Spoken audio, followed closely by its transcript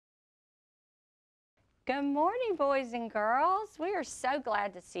Good morning, boys and girls. We are so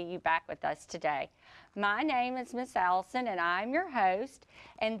glad to see you back with us today. My name is Miss Allison, and I'm your host,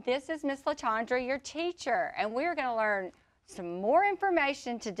 and this is Miss LaTondra, your teacher, and we're going to learn some more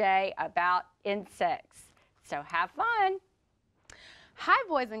information today about insects. So have fun. Hi,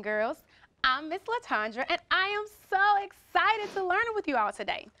 boys and girls. I'm Miss LaTondra, and I am so excited to learn with you all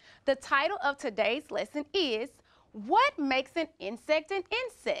today. The title of today's lesson is, What Makes an Insect an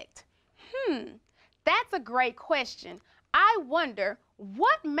Insect? That's a great question. I wonder,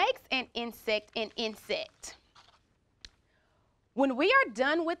 what makes an insect an insect? When we are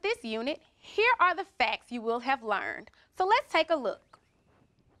done with this unit, here are the facts you will have learned. So let's take a look.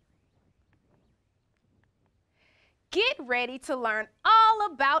 Get ready to learn all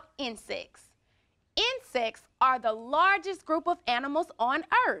about insects. Insects are the largest group of animals on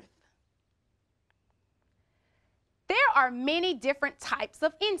Earth. There are many different types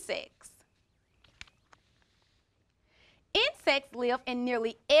of insects. Insects live in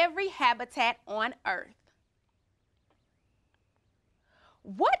nearly every habitat on Earth.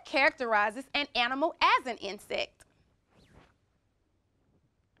 What characterizes an animal as an insect?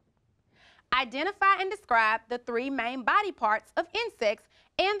 Identify and describe the three main body parts of insects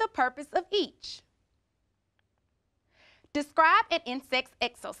and the purpose of each. Describe an insect's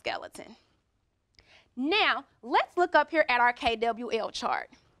exoskeleton. Now, let's look up here at our KWL chart.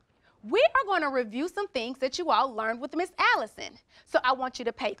 We are going to review some things that you all learned with Miss Allison. So I want you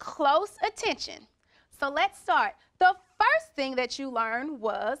to pay close attention. So let's start. The first thing that you learned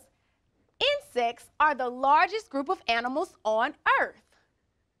was insects are the largest group of animals on Earth.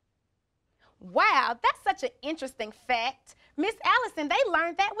 Wow, that's such an interesting fact. Miss Allison, they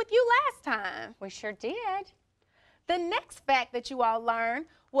learned that with you last time. We sure did. The next fact that you all learned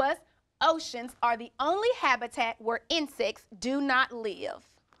was oceans are the only habitat where insects do not live.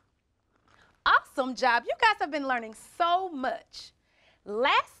 Awesome job. You guys have been learning so much.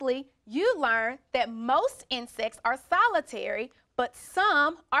 Lastly, you learned that most insects are solitary, but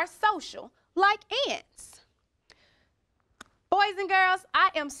some are social, like ants. Boys and girls, I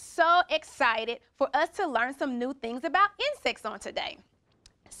am so excited for us to learn some new things about insects on today.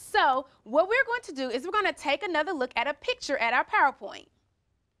 So what we're going to do is we're going to take another look at a picture at our PowerPoint.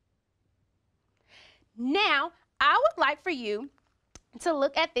 Now, I would like for you to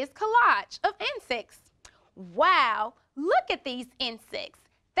look at this collage of insects. Wow, look at these insects.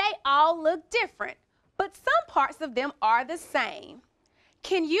 They all look different, but some parts of them are the same.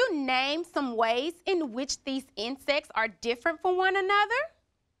 Can you name some ways in which these insects are different from one another?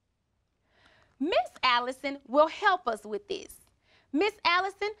 Miss Allison will help us with this. Miss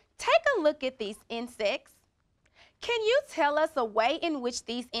Allison, take a look at these insects. Can you tell us a way in which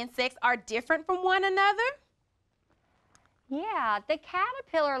these insects are different from one another? Yeah, the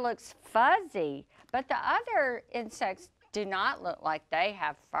caterpillar looks fuzzy, but the other insects do not look like they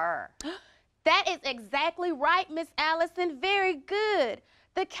have fur. That is exactly right, Miss Allison. Very good.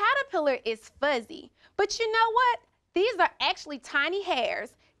 The caterpillar is fuzzy, but you know what? These are actually tiny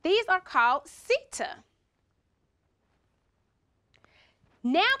hairs. These are called seta.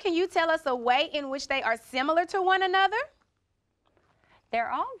 Now, can you tell us a way in which they are similar to one another?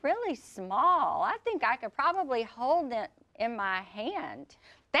 They're all really small. I think I could probably hold it in my hand.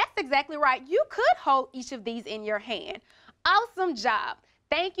 That's exactly right. You could hold each of these in your hand. Awesome job.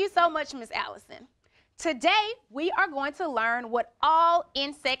 Thank you so much, Miss Allison. Today, we are going to learn what all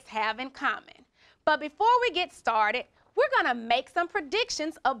insects have in common. But before we get started, we're going to make some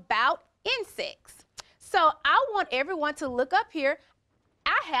predictions about insects. So I want everyone to look up here.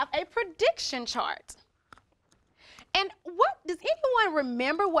 I have a prediction chart. And does anyone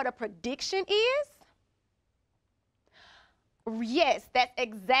remember what a prediction is? Yes, that's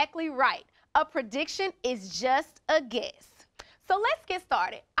exactly right. A prediction is just a guess. So let's get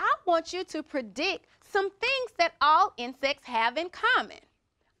started. I want you to predict some things that all insects have in common.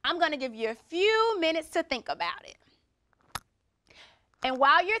 I'm going to give you a few minutes to think about it. And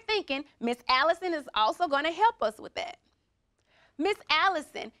while you're thinking, Miss Allison is also going to help us with that. Miss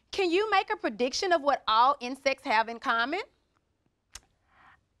Allison, can you make a prediction of what all insects have in common?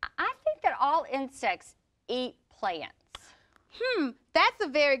 I think that all insects eat plants. That's a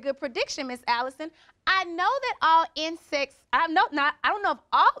very good prediction, Miss Allison. I know that all insects, I don't know if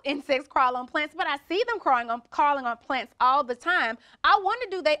all insects crawl on plants, but I see them crawling on plants all the time. I wonder,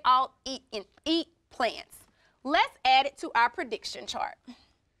 do they all eat plants? Let's add it to our prediction chart.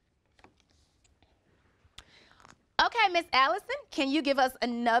 Okay, Miss Allison, can you give us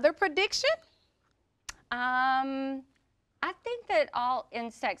another prediction? I think that all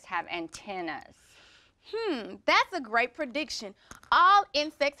insects have antennas. That's a great prediction. All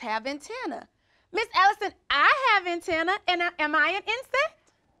insects have antennae. Miss Allison, I have antenna, and am I an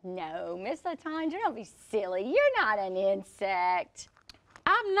insect? No, Miss LaTondra, don't be silly. You're not an insect.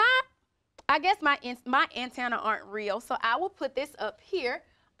 I'm not. I guess my antenna aren't real, so I will put this up here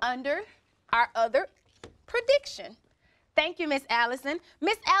under our other prediction. Thank you, Miss Allison.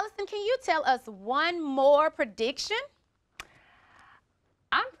 Miss Allison, can you tell us one more prediction?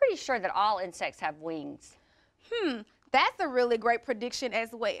 I'm pretty sure that all insects have wings. That's a really great prediction as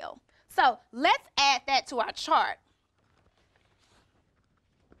well. So let's add that to our chart.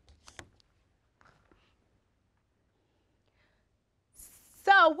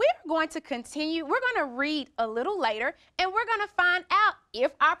 So we're going to continue. We're going to read a little later, and we're going to find out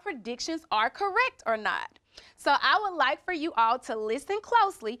if our predictions are correct or not. So I would like for you all to listen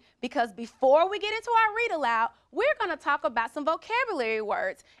closely, because before we get into our read aloud, we're going to talk about some vocabulary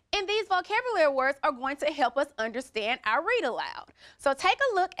words. And these vocabulary words are going to help us understand our read aloud. So take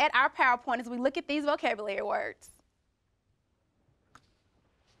a look at our PowerPoint as we look at these vocabulary words.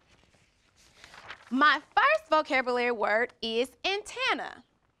 My first vocabulary word is antenna.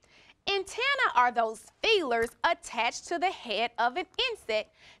 Antenna are those feelers attached to the head of an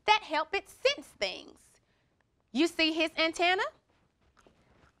insect that help it sense things. You see his antenna?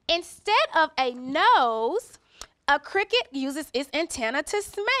 Instead of a nose, a cricket uses its antenna to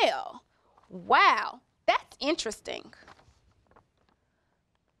smell. Wow, that's interesting.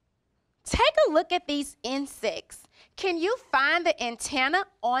 Take a look at these insects. Can you find the antenna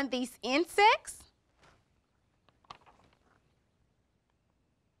on these insects?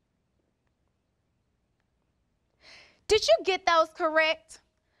 Did you get those correct?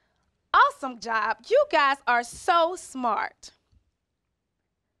 Awesome job. You guys are so smart.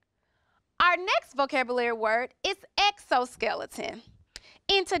 Our next vocabulary word is exoskeleton.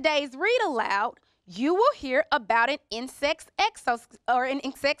 In today's read aloud, you will hear about an insect's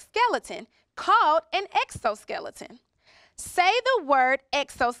skeleton called an exoskeleton. Say the word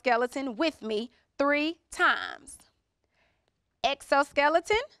exoskeleton with me 3 times.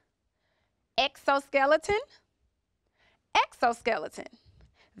 Exoskeleton, exoskeleton, exoskeleton.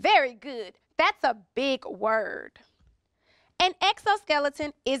 Very good. That's a big word. An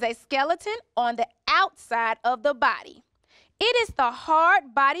exoskeleton is a skeleton on the outside of the body. It is the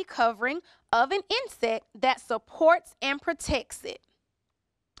hard body covering of an insect that supports and protects it.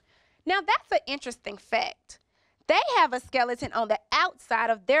 Now that's an interesting fact. They have a skeleton on the outside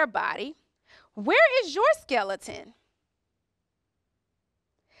of their body. Where is your skeleton?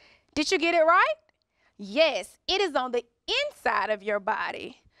 Did you get it right? Yes, it is on the inside of your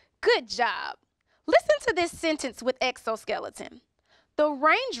body. Good job. Listen to this sentence with exoskeleton. The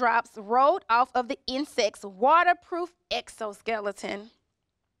raindrops rolled off of the insect's waterproof exoskeleton.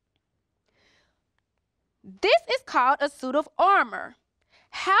 This is called a suit of armor.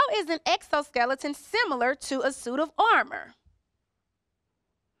 How is an exoskeleton similar to a suit of armor?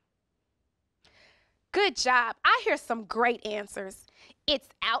 Good job. I hear some great answers. It's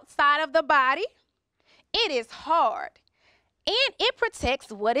outside of the body. It is hard. And it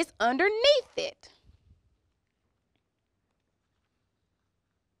protects what is underneath it.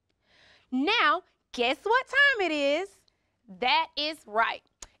 Now, guess what time it is? That is right.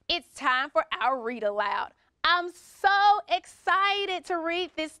 It's time for our read aloud. I'm so excited to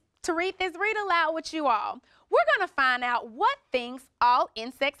read this read aloud with you all. We're going to find out what things all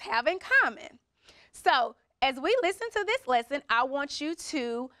insects have in common. So, as we listen to this lesson, I want you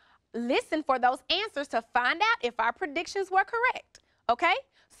to listen for those answers to find out if our predictions were correct. Okay?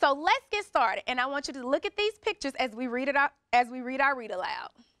 So let's get started, and I want you to look at these pictures as we read our read aloud.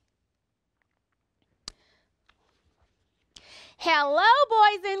 Hello,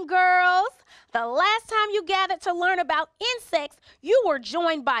 boys and girls. The last time you gathered to learn about insects, you were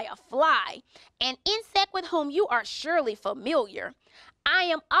joined by a fly, an insect with whom you are surely familiar. I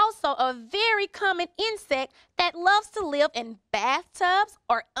am also a very common insect that loves to live in bathtubs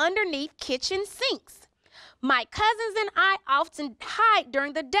or underneath kitchen sinks. My cousins and I often hide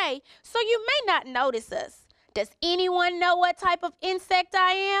during the day, so you may not notice us. Does anyone know what type of insect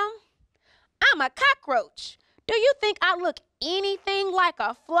I am? I'm a cockroach. Do you think I look anything like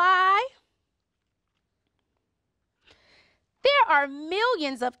a fly? There are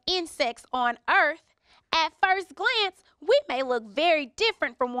millions of insects on Earth. At first glance, we may look very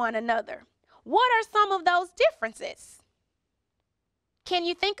different from one another. What are some of those differences? Can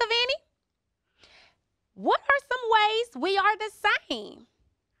you think of any? What are some ways we are the same?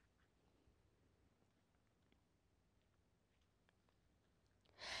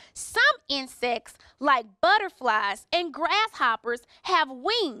 Some insects, like butterflies and grasshoppers, have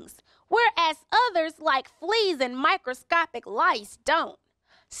wings, whereas others, like fleas and microscopic lice, don't.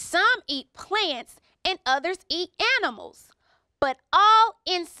 Some eat plants and others eat animals, but all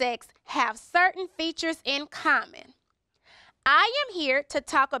insects have certain features in common. I am here to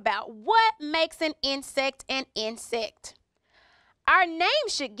talk about what makes an insect an insect. Our name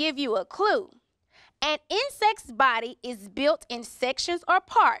should give you a clue. An insect's body is built in sections or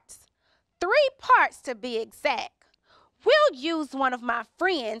parts, 3 parts to be exact. We'll use one of my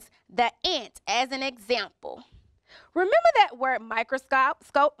friends, the ant, as an example. Remember that word microscopic?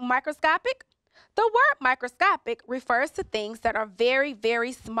 The word microscopic refers to things that are very,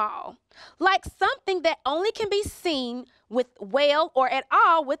 very small, like something that only can be seen or at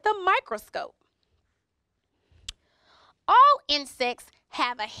all with a microscope. All insects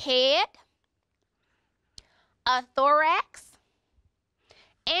have a head, a thorax,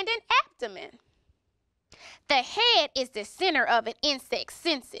 and an abdomen. The head is the center of an insect's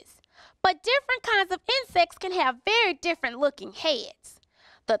senses, but different kinds of insects can have very different looking heads.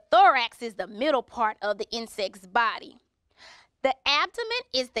 The thorax is the middle part of the insect's body. The abdomen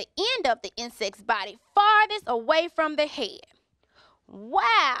is the end of the insect's body, farthest away from the head.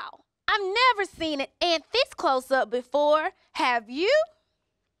 Wow! I've never seen an ant this close up before. Have you?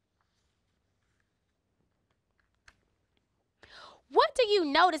 What do you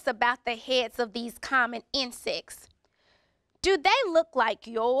notice about the heads of these common insects? Do they look like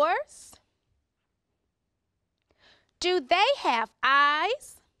yours? Do they have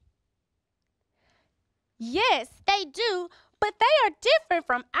eyes? Yes, they do, but they are different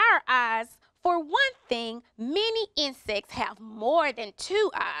from our eyes. For one thing, many insects have more than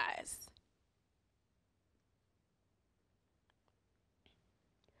 2 eyes.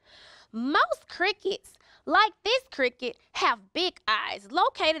 Most crickets, like this cricket, have big eyes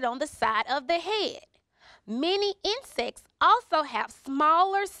located on the side of the head. Many insects also have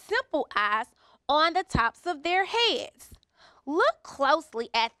smaller, simple eyes on the tops of their heads. Look closely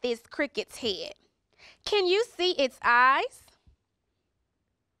at this cricket's head. Can you see its eyes?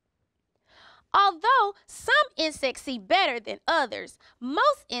 Although some insects see better than others,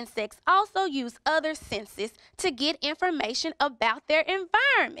 most insects also use other senses to get information about their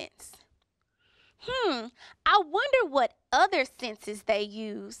environments. I wonder what other senses they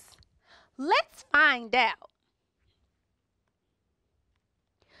use. Let's find out.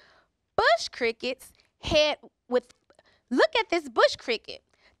 Bush crickets look at this bush cricket.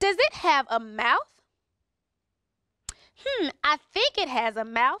 Does it have a mouth? I think it has a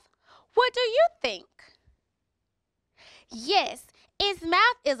mouth. What do you think? Yes, its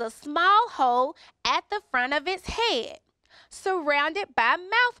mouth is a small hole at the front of its head, surrounded by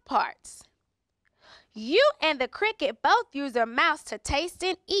mouth parts. You and the cricket both use their mouths to taste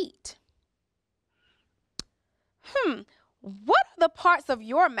and eat. What are the parts of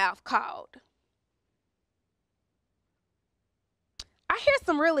your mouth called? I hear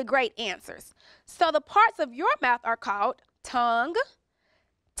some really great answers. So the parts of your mouth are called tongue,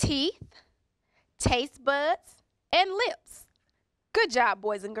 teeth, taste buds, and lips. Good job,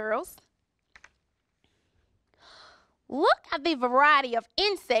 boys and girls. Look at the variety of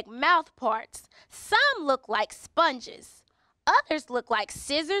insect mouth parts. Some look like sponges. Others look like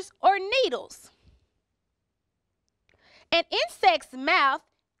scissors or needles. An insect's mouth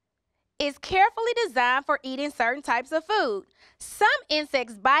is carefully designed for eating certain types of food. Some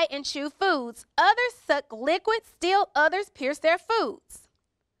insects bite and chew foods. Others suck liquids. Still others pierce their foods.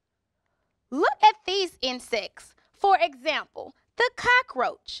 Look at these insects. For example, the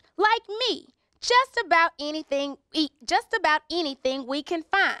cockroach, like me, just about anything we can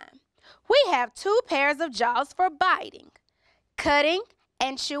find. We have 2 pairs of jaws for biting, cutting,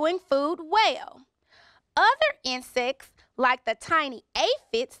 and chewing food well. Other insects, like the tiny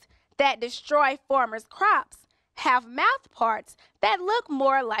aphids that destroy farmers' crops, have mouth parts that look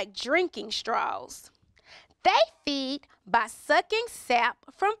more like drinking straws. They feed by sucking sap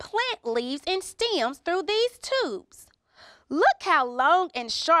from plant leaves and stems through these tubes. Look how long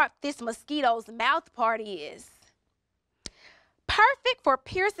and sharp this mosquito's mouth part is. Perfect for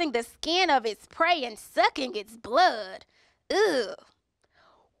piercing the skin of its prey and sucking its blood. Ugh.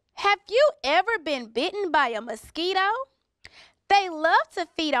 Have you ever been bitten by a mosquito? They love to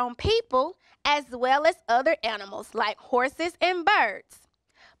feed on people as well as other animals like horses and birds.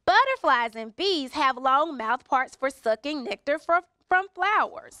 Butterflies and bees have long mouth parts for sucking nectar from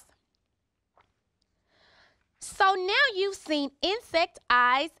flowers. So now you've seen insect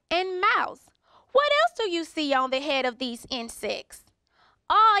eyes and mouths. What else do you see on the head of these insects?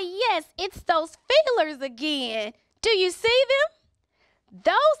 Oh yes, it's those feelers again. Do you see them?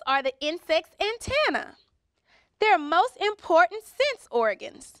 Those are the insect's antennae. Their most important sense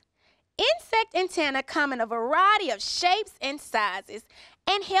organs. Insect antennae come in a variety of shapes and sizes,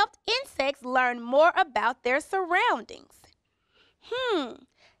 and helped insects learn more about their surroundings.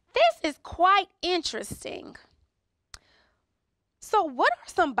 This is quite interesting. So what are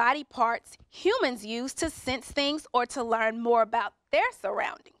some body parts humans use to sense things or to learn more about their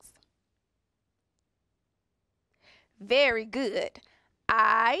surroundings? Very good.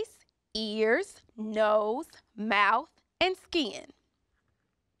 Eyes, ears, nose, mouth, and skin.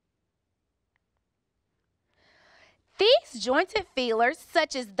 These jointed feelers,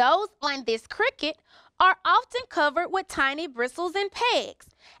 such as those on this cricket, are often covered with tiny bristles and pegs,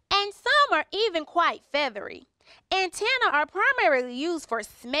 and some are even quite feathery. Antennae are primarily used for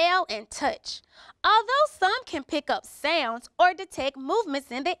smell and touch, although some can pick up sounds or detect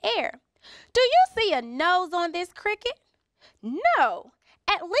movements in the air. Do you see a nose on this cricket? No,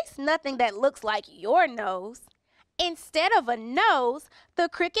 at least nothing that looks like your nose. Instead of a nose, the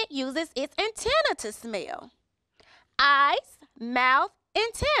cricket uses its antenna to smell. Eyes, mouth,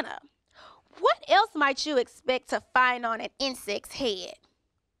 antenna. What else might you expect to find on an insect's head?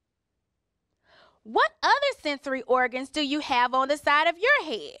 What other sensory organs do you have on the side of your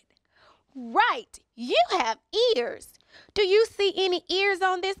head? Right, you have ears. Do you see any ears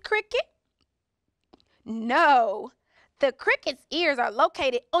on this cricket? No. The cricket's ears are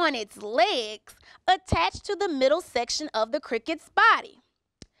located on its legs, attached to the middle section of the cricket's body.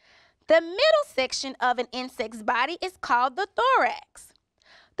 The middle section of an insect's body is called the thorax.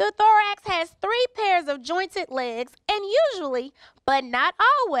 The thorax has 3 pairs of jointed legs and usually, but not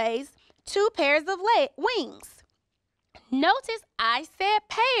always, 2 pairs of wings. Notice I said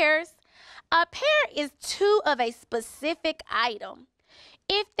pairs. A pair is 2 of a specific item.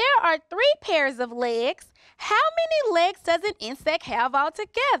 If there are 3 pairs of legs, how many legs does an insect have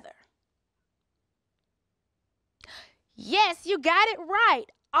altogether? Yes, you got it right.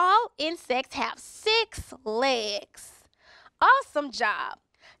 All insects have 6 legs. Awesome job.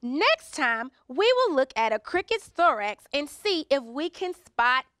 Next time, we will look at a cricket's thorax and see if we can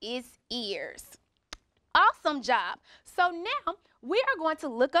spot its ears. Awesome job. So now we are going to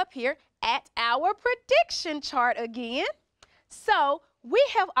look up here at our prediction chart again. So we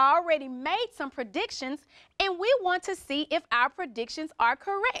have already made some predictions and we want to see if our predictions are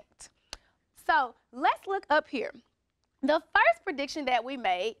correct. So let's look up here. The first prediction that we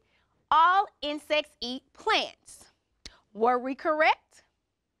made, all insects eat plants. Were we correct?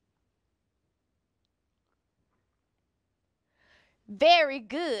 Very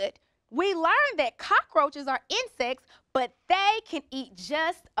good. We learned that cockroaches are insects, but they can eat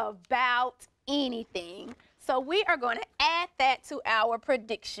just about anything. So we are going to add that to our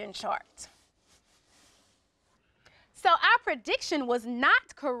prediction chart. So our prediction was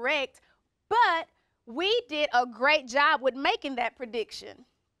not correct, but we did a great job with making that prediction.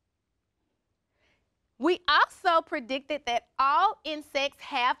 We also predicted that all insects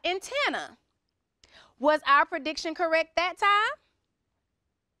have antennae. Was our prediction correct that time?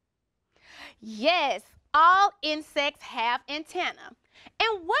 Yes, all insects have antennae.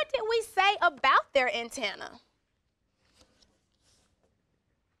 And what did we say about their antenna?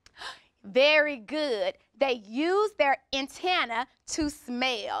 Very good. They use their antenna to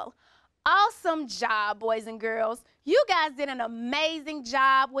smell. Awesome job, boys and girls. You guys did an amazing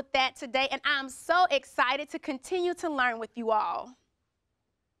job with that today, and I'm so excited to continue to learn with you all.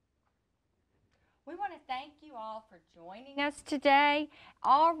 We want to thank you all for joining us today.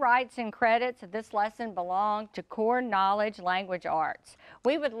 All rights and credits of this lesson belong to Core Knowledge Language Arts.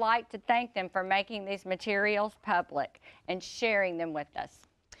 We would like to thank them for making these materials public and sharing them with us.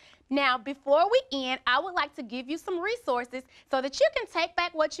 Now, before we end, I would like to give you some resources so that you can take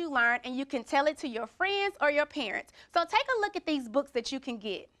back what you learned and you can tell it to your friends or your parents. So take a look at these books that you can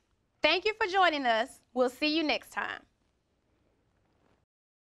get. Thank you for joining us. We'll see you next time.